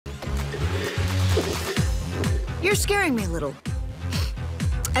You're scaring me a little.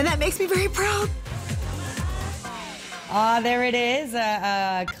 And that makes me very proud. There it is,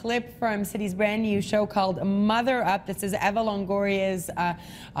 a clip from City's brand new show called Mother Up. This is Eva Longoria's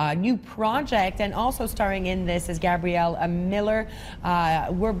new project, and also starring in this is Gabrielle Miller.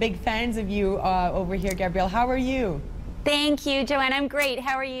 We're big fans of you over here, Gabrielle. How are you? Thank you, Joanne. I'm great.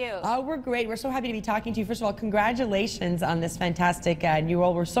 How are you? We're great. We're so happy to be talking to you. First of all, congratulations on this fantastic new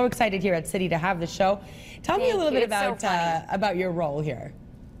role. We're so excited here at City to have the show. Tell me a little bit about your role here.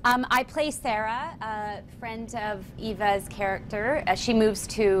 I play Sarah, a friend of Eva's character. She moves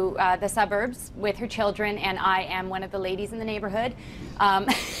to the suburbs with her children, and I am one of the ladies in the neighborhood.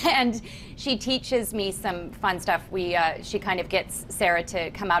 And she teaches me some fun stuff. She kind of gets Sarah to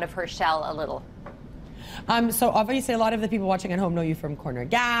come out of her shell a little. So obviously a lot of the people watching at home know you from Corner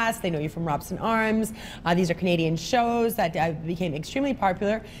Gas, they know you from Robson Arms. These are Canadian shows that became extremely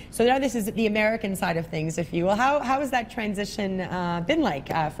popular. So now this is the American side of things, if you will. How has that transition been like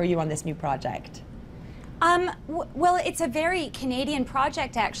for you on this new project? Well, it's a very Canadian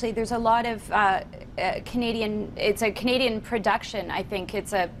project, actually. There's a lot of it's a Canadian production, I think.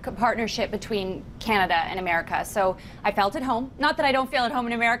 It's a partnership between Canada and America. So I felt at home. Not that I don't feel at home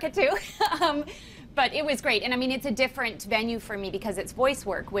in America, too. But it was great. And I mean, it's a different venue for me because it's voice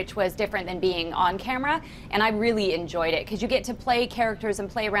work, which was different than being on camera. And I really enjoyed it because you get to play characters and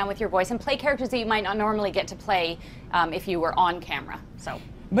play around with your voice and play characters that you might not normally get to play if you were on camera. So.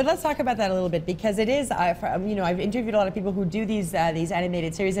 But let's talk about that a little bit, because it is, you know, I've interviewed a lot of people who do these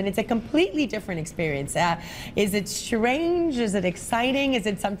animated series, and it's a completely different experience. Is it strange? Is it exciting? Is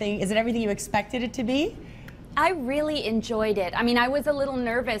it everything you expected it to be? I really enjoyed it. I mean, I was a little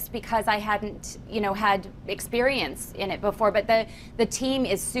nervous because I hadn't, you know, had experience in it before, but the team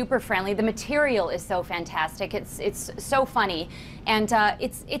is super friendly. The material is so fantastic. It's so funny, and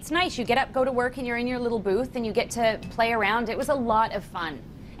it's nice. You get up, go to work, and you're in your little booth, and you get to play around. It was a lot of fun.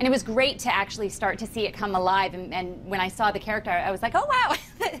 And it was great to actually start to see it come alive. And when I saw the character, I was like, oh, wow,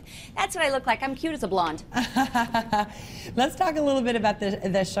 that's what I look like. I'm cute as a blonde. Let's talk a little bit about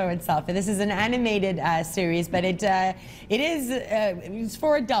the show itself. This is an animated series, but it's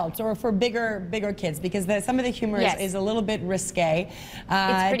for adults or for bigger kids, because some of the humor is a little bit risque.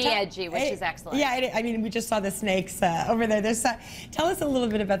 It's pretty edgy, which is excellent. Yeah, I mean, we just saw the snakes over there. Tell us a little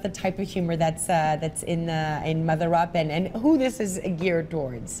bit about the type of humor that's in Mother Up, and who this is geared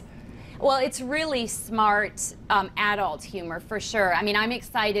towards. Well, it's really smart adult humor, for sure. I mean, I'm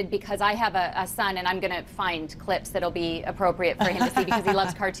excited because I have a son, and I'm going to find clips that'll be appropriate for him to see because he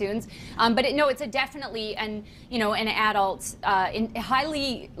loves cartoons. But it's definitely an adult,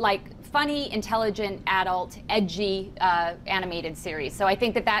 highly funny, intelligent, adult, edgy animated series. So I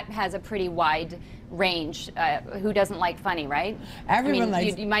think that has a pretty wide range. Who doesn't like funny, right? Everyone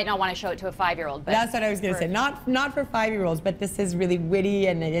likes. You might not want to show it to a 5-year-old. But that's what I was going to say. Not for 5-year-olds, but this is really witty,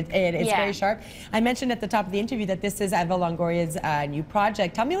 and it's very sharp. I mentioned at the top of the interview that this is Eva Longoria's new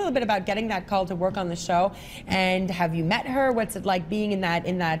project. Tell me a little bit about getting that call to work on the show, and have you met her? What's it like being in that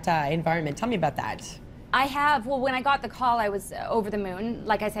environment? Tell me about that. I have. Well, when I got the call, I was over the moon,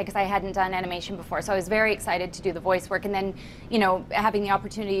 like I said, because I hadn't done animation before. So I was very excited to do the voice work. And then, you know, having the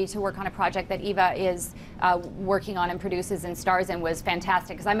opportunity to work on a project that Eva is working on and produces and stars in was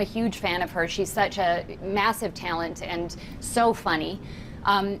fantastic, because I'm a huge fan of her. She's such a massive talent and so funny.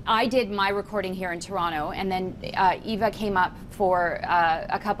 I did my recording here in Toronto, and then Eva came up for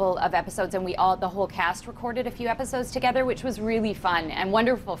a couple of episodes, and the whole cast recorded a few episodes together, which was really fun and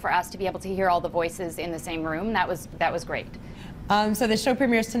wonderful for us to be able to hear all the voices in the same room. That was great. So the show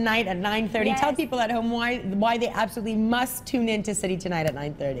premieres tonight at 9:30. Yes. Tell people at home why they absolutely must tune in to City tonight at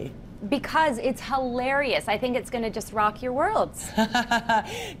 9:30. Because it's hilarious. I think it's going to just rock your worlds.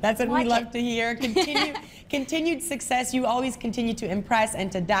 That's what we love to hear. Continued success. You always continue to impress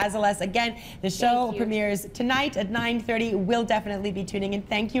and to dazzle us. Again, the show premieres tonight at 9:30. We'll definitely be tuning in.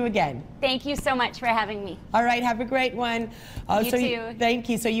 Thank you again. Thank you so much for having me. All right, have a great one. You too. Thank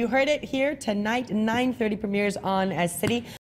you. So you heard it here tonight, 9:30 premieres on City.